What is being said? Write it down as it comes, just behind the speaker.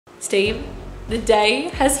Steve, the day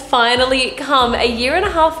has finally come. A year and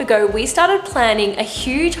a half ago, we started planning a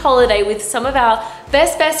huge holiday with some of our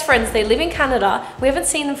best friends. They live in Canada. We haven't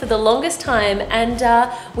seen them for the longest time, and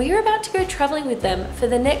we are about to go traveling with them for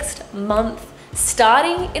the next month,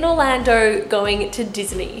 starting in Orlando, going to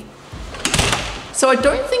Disney. So I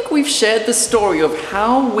don't think we've shared the story of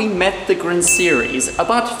how we met the Grinceris.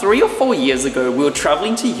 About 3 or 4 years ago, we were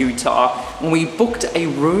traveling to Utah and we booked a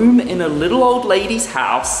room in a little old lady's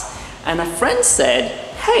house, and a friend said,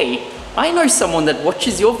 "Hey, I know someone that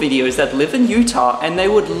watches your videos that live in Utah and they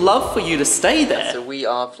would love for you to stay there." So we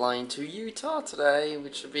are flying to Utah today,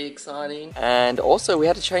 which should be exciting. And also we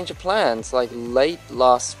had to change of plans. Like late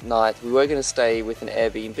last night, we were going to stay with an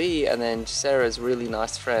Airbnb, and then Sarah's really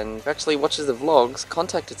nice friend who actually watches the vlogs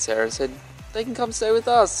contacted Sarah and said they can come stay with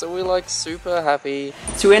us. So we're like super happy.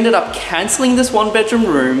 So we ended up cancelling this 1-bedroom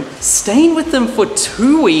room, staying with them for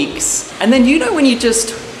 2 weeks. And then you know when you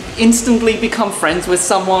just instantly become friends with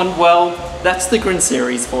someone? Well, that's the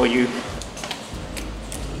Grinceris for you.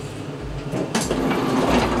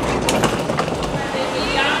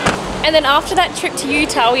 And then after that trip to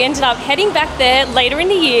Utah, we ended up heading back there later in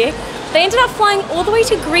the year. They ended up flying all the way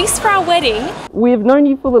to Greece for our wedding. We have known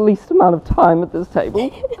you for the least amount of time at this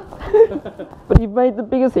table, but you've made the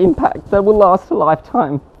biggest impact that will last a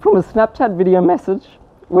lifetime. From a Snapchat video message,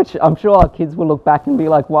 which I'm sure our kids will look back and be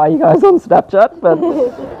like, "Why are you guys on Snapchat?" But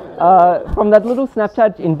from that little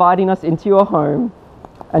Snapchat inviting us into your home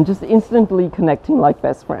and just instantly connecting like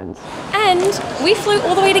best friends. And we flew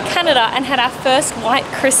all the way to Canada and had our first white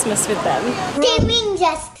Christmas with them. Stephen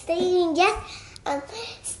Jess,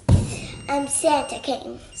 Santa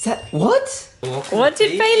came. What? What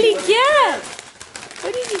did Bailey get?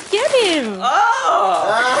 What did you get him?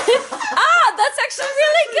 Oh! That's actually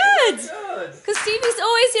really good. Because Stevie's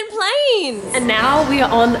always in planes. And now we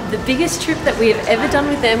are on the biggest trip that we have ever done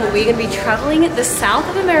with them. We're going to be traveling the south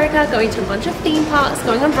of America, going to a bunch of theme parks,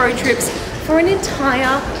 going on road trips for an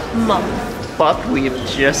entire month. But we have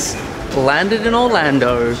just landed in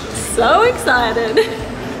Orlando. So excited.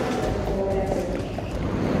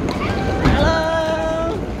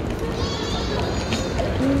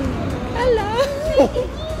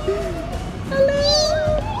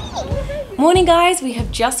 Morning guys, we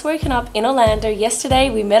have just woken up in Orlando. Yesterday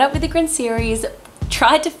we met up with the Grinceris,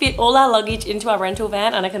 tried to fit all our luggage into our rental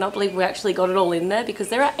van, and I cannot believe we actually got it all in there because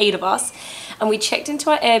there are 8 of us. And we checked into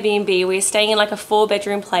our Airbnb. We're staying in like a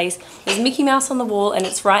 4-bedroom place. There's Mickey Mouse on the wall and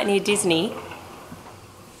it's right near Disney.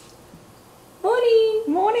 Morning!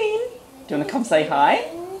 Morning! Do you want to come say hi?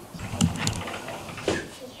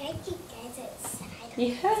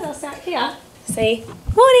 You heard us out here. Say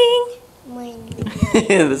morning!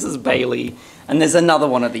 This is Bailey, and there's another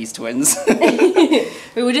one of these twins.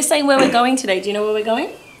 We were just saying where we're going today. Do you know where we're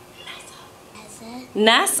going?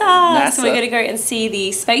 NASA. So we're going to go and see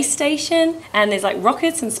the space station, and there's like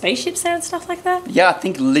rockets and spaceships there and stuff like that. Yeah, I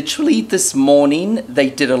think literally this morning they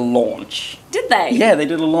did a launch. Did they? Yeah, they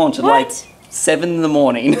did a launch at like 7 in the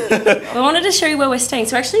morning. We wanted to show you where we're staying.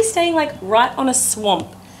 So we're actually staying like right on a swamp.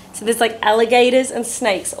 So there's like alligators and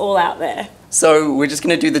snakes all out there. So we're just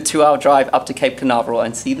going to do the 2-hour drive up to Cape Canaveral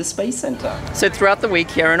and see the Space Center. So throughout the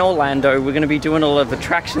week here in Orlando, we're going to be doing a lot of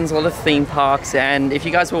attractions, a lot of theme parks. And if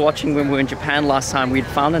you guys were watching when we were in Japan last time, we'd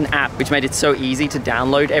found an app which made it so easy to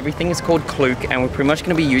download everything. It's called Klook, and we're pretty much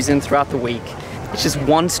going to be using it throughout the week. It's just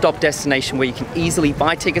one-stop destination where you can easily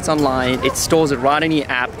buy tickets online. It stores it right in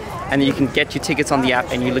your app, and then you can get your tickets on the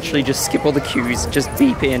app, and you literally just skip all the queues, just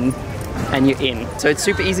beep in, and you're in. So it's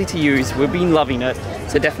super easy to use. We've been loving it.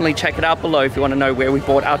 So definitely check it out below if you want to know where we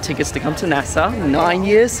bought our tickets to come to NASA. 9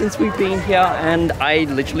 years since we've been here, and I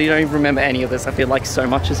literally don't even remember any of this. I feel like so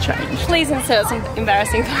much has changed. Please insert some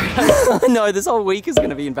embarrassing photos. No, this whole week is going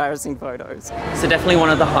to be embarrassing photos. So definitely one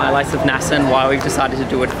of the highlights of NASA and why we've decided to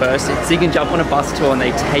do it first. So you can jump on a bus tour and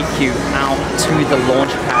they take you out to the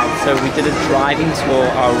launch pad. So we did a driving tour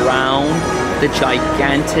around the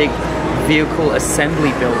gigantic vehicle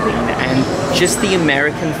assembly building, and just the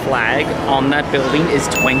American flag on that building is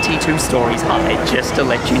 22 stories high, just to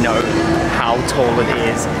let you know how tall it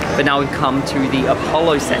is. But now we've come to the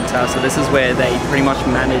Apollo Center, so this is where they pretty much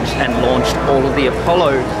managed and launched all of the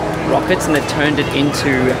Apollo rockets, and they've turned it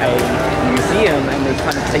into a museum, and they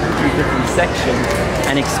kind of take you through different sections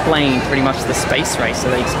and explain pretty much the space race.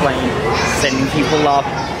 So they explain sending people up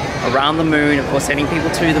around the moon, of course sending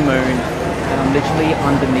people to the moon. I'm literally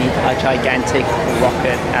underneath a gigantic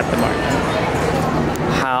rocket at the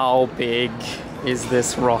moment. How big is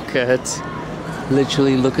this rocket?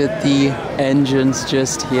 Literally look at the engines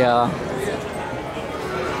just here.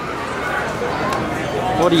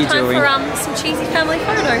 What are you doing? Time for some cheesy family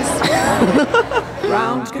photos.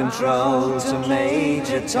 Ground control to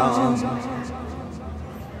Major Tom.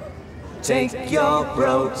 Take your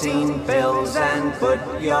protein pills and put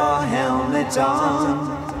your helmet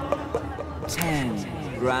on.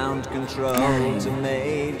 10. Ground control 9, to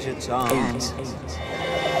Major Tom. 8.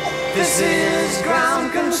 This is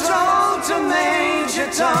ground control to Major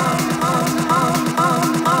Tom.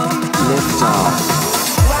 Lift off.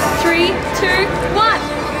 3, 2, 1.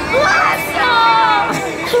 Blast off!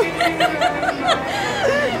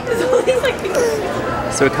 There's all these like things.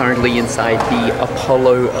 So we're currently inside the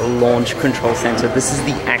Apollo Launch Control Center. This is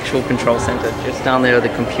the actual control center. Just down there are the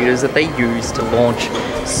computers that they use to launch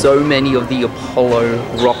so many of the Apollo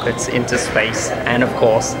rockets into space, and of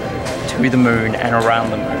course, to the moon and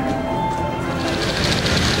around the moon.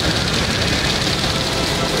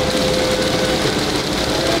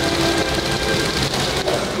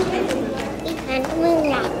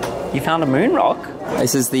 You found a moon rock?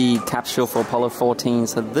 This is the capsule for Apollo 14,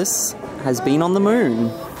 so this has been on the moon.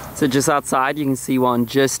 So just outside you can see one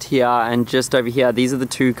just here and just over here. These are the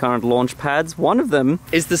two current launch pads. One of them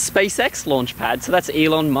is the SpaceX launch pad, so that's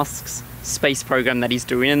Elon Musk's space program that he's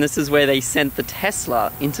doing, and this is where they sent the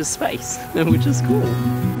Tesla into space, which is cool.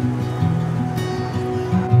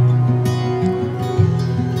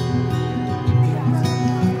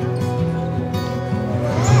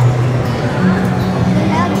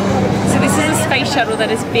 Shuttle that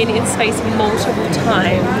has been in space multiple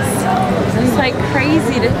times. It's like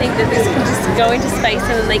crazy to think that this can just go into space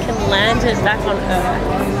and then they can land it back on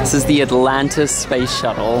Earth. This is the Atlantis space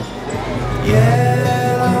shuttle. It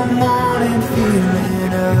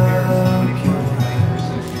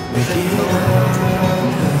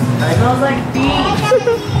smells like beef.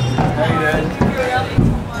 How you doing?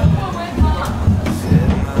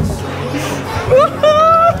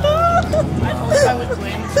 I would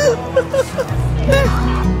win.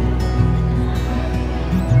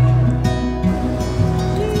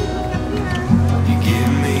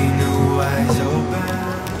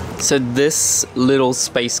 So this little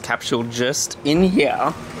space capsule just in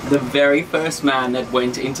here, the very first man that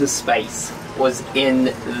went into space was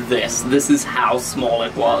in this. This is how small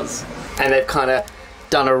it was. And they've kind of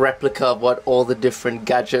done a replica of what all the different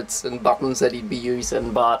gadgets and buttons that he'd be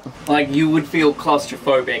using, but like you would feel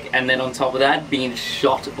claustrophobic, and then on top of that being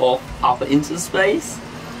shot off up into space.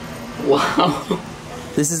 Wow.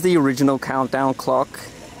 This is the original countdown clock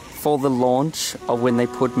for the launch of when they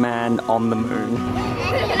put man on the moon.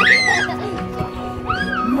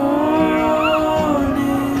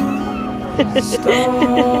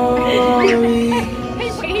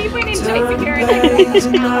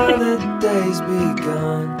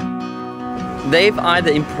 They've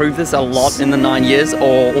either improved this a lot in the 9 years,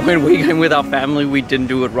 or when we came with our family we didn't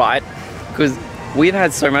do it right, because we've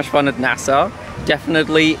had so much fun at NASA.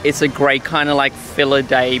 Definitely it's a great kind of like filler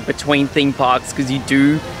day between theme parks, because you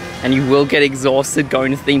do and you will get exhausted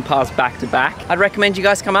going to theme parks back to back. I'd recommend you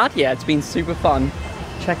guys come out here. It's been super fun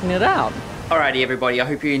checking it out. Alrighty everybody, I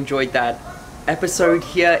hope you enjoyed that episode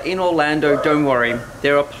here in Orlando. Don't worry,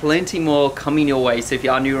 there are plenty more coming your way, so if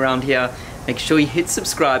you are new around here, make sure you hit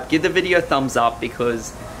subscribe, give the video a thumbs up,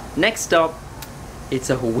 because next up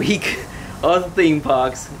it's a week of theme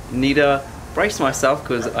parks. Need to brace myself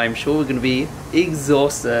because I'm sure we're going to be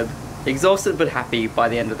exhausted but happy by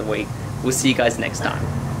the end of the week. We'll see you guys next time.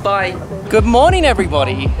 Bye. Good morning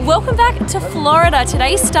everybody. Welcome back to Florida.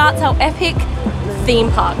 Today starts our epic theme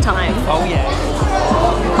park time. Oh yeah.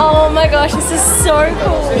 Oh my gosh, this is so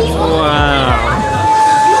cool. Wow.